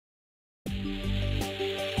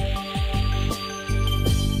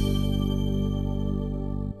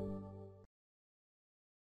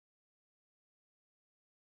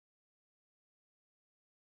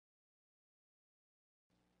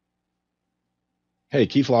Hey,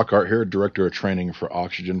 Keith Lockhart here, Director of Training for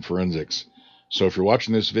Oxygen Forensics. So if you're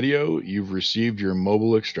watching this video, you've received your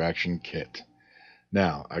mobile extraction kit.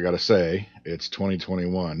 Now, I gotta say, it's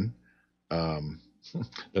 2021. Um,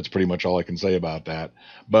 that's pretty much all I can say about that.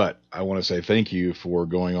 But I want to say thank you for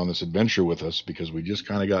going on this adventure with us because we just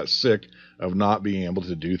kind of got sick of not being able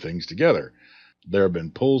to do things together. There have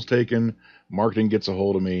been polls taken. Marketing gets a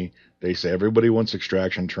hold of me. They say everybody wants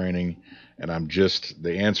extraction training, and I'm just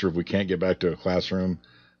the answer. If we can't get back to a classroom,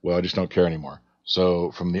 well, I just don't care anymore.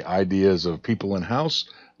 So, from the ideas of people in house,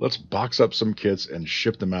 let's box up some kits and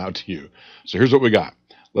ship them out to you. So, here's what we got.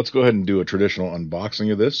 Let's go ahead and do a traditional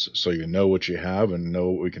unboxing of this so you know what you have and know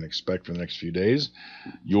what we can expect for the next few days.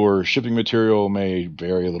 Your shipping material may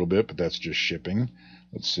vary a little bit, but that's just shipping.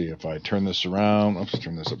 Let's see if I turn this around. Let's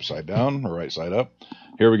turn this upside down or right side up.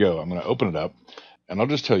 Here we go. I'm going to open it up, and I'll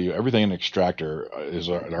just tell you everything in Extractor is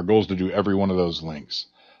our goal is to do every one of those links.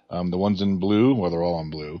 The ones in blue, well, they're all in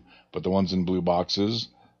blue, but the ones in blue boxes,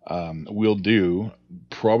 we'll do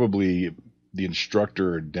probably the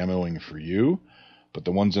instructor demoing for you, but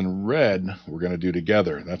the ones in red, we're going to do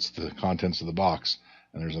together. That's the contents of the box,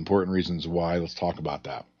 and there's important reasons why. Let's talk about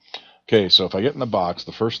that. Okay, so if I get in the box,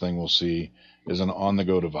 the first thing we'll see is an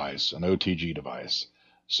on-the-go device, an OTG device.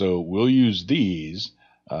 So we'll use these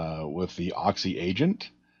with the Oxy agent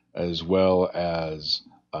as well as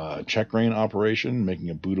check rain operation, making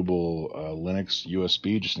a bootable Linux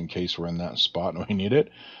USB just in case we're in that spot and we need it.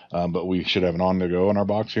 But we should have an on-the-go in our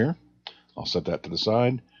box here. I'll set that to the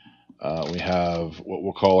side. We have what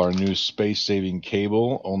we'll call our new space-saving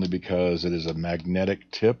cable, only because it is a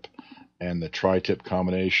magnetic tip and the tri-tip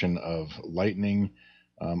combination of Lightning,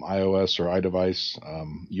 iOS or iDevice,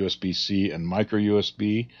 USB-C, and micro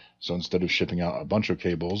USB. So instead of shipping out a bunch of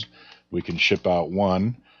cables, we can ship out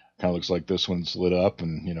one. Kind of looks like this one's lit up,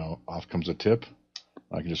 and off comes a tip.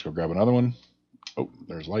 I can just go grab another one. Oh,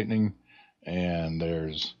 there's Lightning, and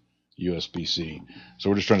there's USB-C.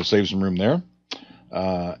 So we're just trying to save some room there.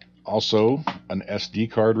 Also, an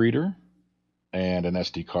SD card reader and an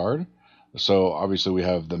SD card. So obviously we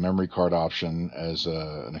have the memory card option as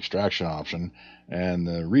an extraction option, and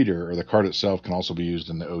the reader or the card itself can also be used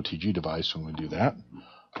in the OTG device when we do that.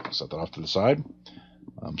 I'll set that off to the side.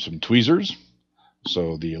 Some tweezers.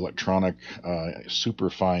 So the electronic super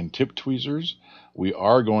fine tip tweezers. We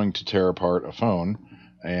are going to tear apart a phone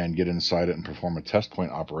and get inside it and perform a test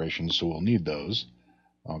point operation, so we'll need those.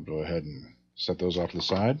 I'll go ahead and set those off to the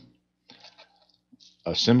side.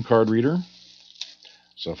 A SIM card reader.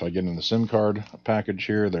 So if I get in the SIM card package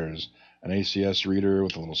here, there's an ACS reader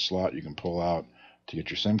with a little slot you can pull out to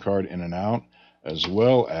get your SIM card in and out, as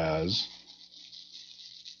well as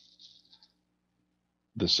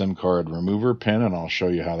the SIM card remover pin, and I'll show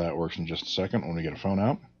you how that works in just a second when we get a phone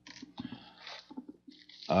out.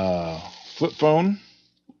 Flip phone.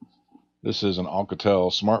 This is an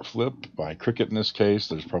Alcatel Smart Flip by Cricket in this case.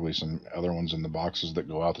 There's probably some other ones in the boxes that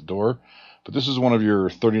go out the door. But this is one of your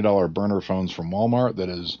 $30 burner phones from Walmart that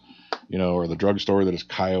is, or the drugstore that is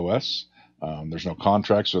KaiOS. There's no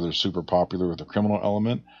contract, so they're super popular with the criminal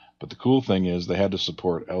element. But the cool thing is they had to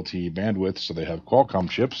support LTE bandwidth, so they have Qualcomm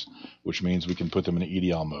chips, which means we can put them in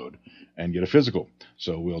EDL mode and get a physical.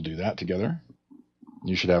 So we'll do that together.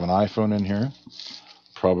 You should have an iPhone in here,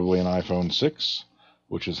 probably an iPhone 6.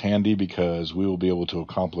 Which is handy because we will be able to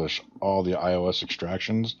accomplish all the iOS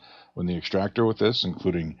extractions when the extractor with this,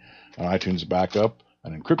 including an iTunes backup,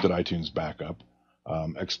 an encrypted iTunes backup,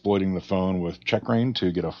 exploiting the phone with checkrain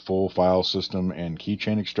to get a full file system and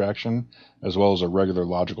keychain extraction, as well as a regular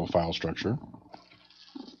logical file structure.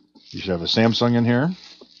 You should have a Samsung in here,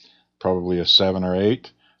 probably a 7 or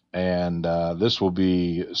 8. And this will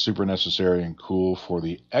be super necessary and cool for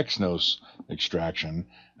the Exynos extraction.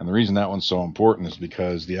 And the reason that one's so important is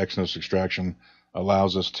because the Exynos extraction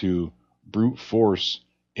allows us to brute force,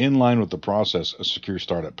 in line with the process, a secure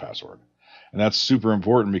startup password. And that's super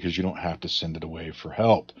important because you don't have to send it away for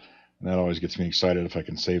help. And that always gets me excited if I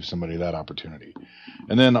can save somebody that opportunity.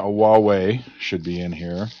 And then a Huawei should be in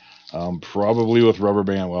here, probably with rubber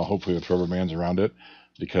band, well, hopefully with rubber bands around it,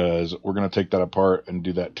 because we're going to take that apart and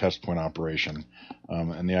do that test point operation.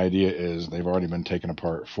 And the idea is they've already been taken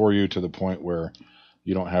apart for you to the point where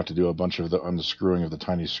you don't have to do a bunch of the unscrewing of the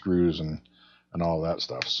tiny screws and all that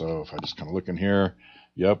stuff. So if I just kind of look in here,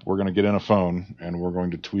 yep, we're going to get in a phone and we're going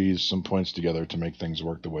to tweeze some points together to make things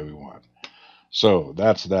work the way we want. So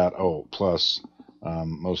that's that. Oh, plus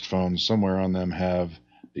most phones, somewhere on them have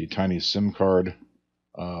the tiny SIM card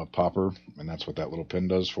popper, and that's what that little pin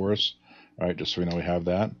does for us. All right, just so we know we have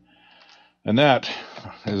that. And that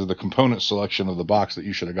is the component selection of the box that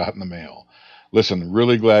you should have got in the mail. Listen,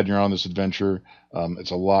 really glad you're on this adventure.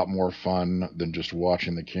 It's a lot more fun than just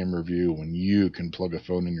watching the camera view when you can plug a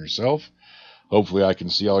phone in yourself. Hopefully I can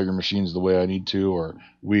see all your machines the way I need to, or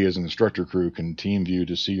we as an instructor crew can team view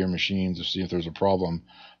to see your machines to see if there's a problem.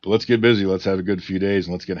 But let's get busy. Let's have a good few days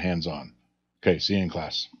and let's get hands on. Okay, see you in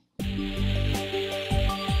class.